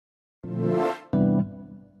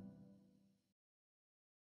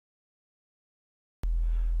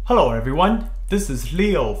Hello everyone, this is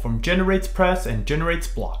Leo from GeneratePress and Generates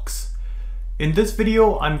Blocks. In this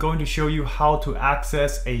video, I'm going to show you how to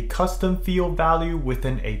access a custom field value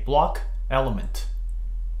within a block element.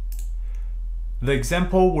 The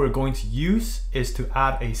example we're going to use is to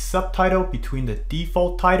add a subtitle between the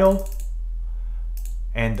default title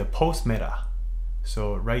and the post meta.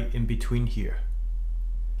 So right in between here.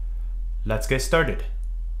 Let's get started.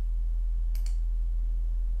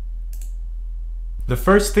 The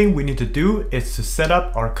first thing we need to do is to set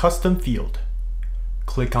up our custom field.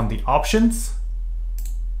 Click on the Options,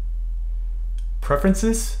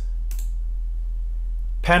 Preferences,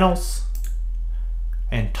 Panels,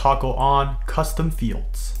 and toggle on Custom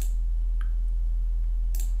Fields.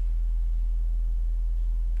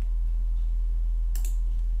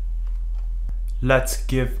 Let's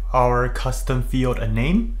give our custom field a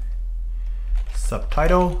name,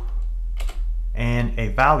 subtitle, and a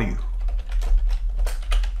value.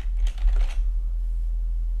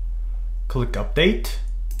 Click Update.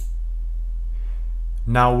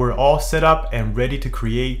 Now we're all set up and ready to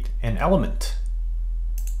create an element.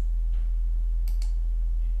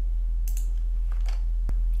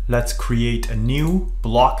 Let's create a new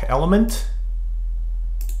block element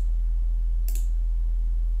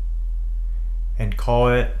and call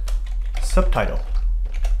it subtitle.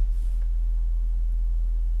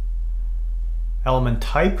 Element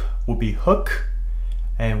type will be hook,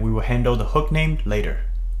 and we will handle the hook name later.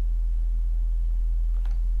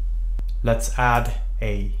 Let's add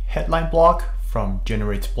a headline block from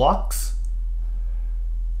GeneratePress.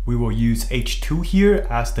 We will use H2 here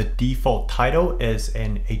as the default title is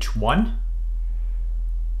in H1.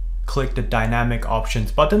 Click the Dynamic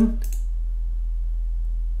Options button.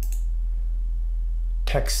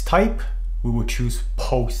 Text type, we will choose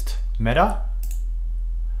Post Meta.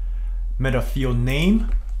 Meta field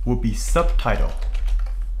name will be subtitle.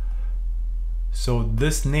 So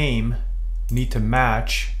this name need to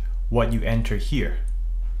match what you enter here.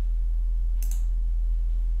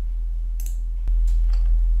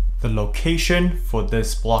 The location for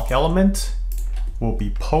this block element will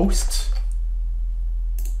be post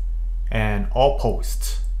and all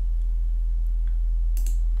posts.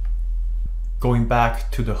 Going back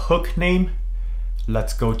to the hook name,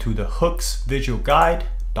 let's go to the hooks visual guide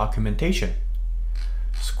documentation.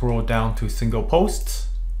 Scroll down to single posts,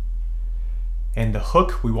 and the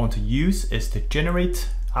hook we want to use is the generate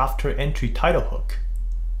after entry title hook.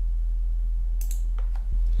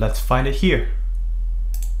 Let's find it here.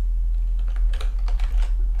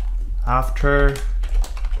 After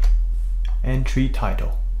entry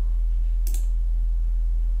title.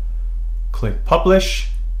 Click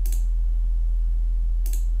publish.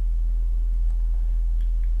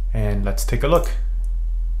 And let's take a look.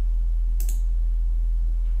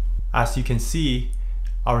 As you can see,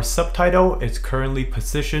 our subtitle is currently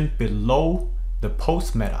positioned below the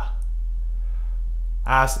post meta.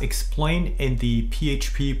 As explained in the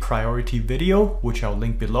PHP priority video, which I'll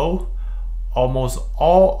link below, almost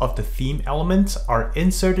all of the theme elements are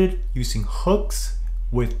inserted using hooks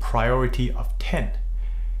with priority of 10.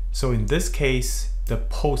 So in this case, the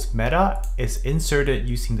post meta is inserted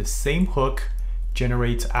using the same hook,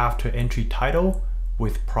 generates after entry title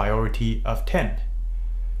with priority of 10.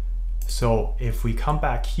 So if we come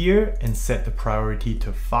back here and set the priority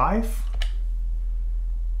to 5,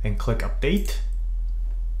 and click Update,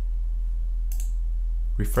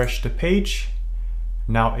 refresh the page.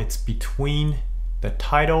 Now it's between the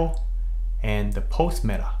title and the post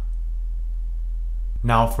meta.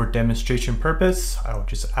 Now for demonstration purpose, I'll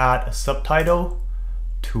just add a subtitle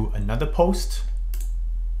to another post.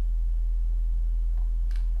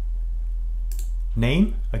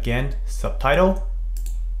 Name, again, subtitle,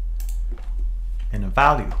 and a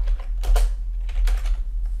value.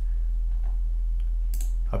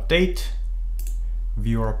 Update,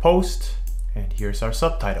 view our post, and here's our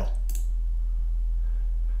subtitle.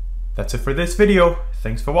 That's it for this video.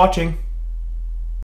 Thanks for watching.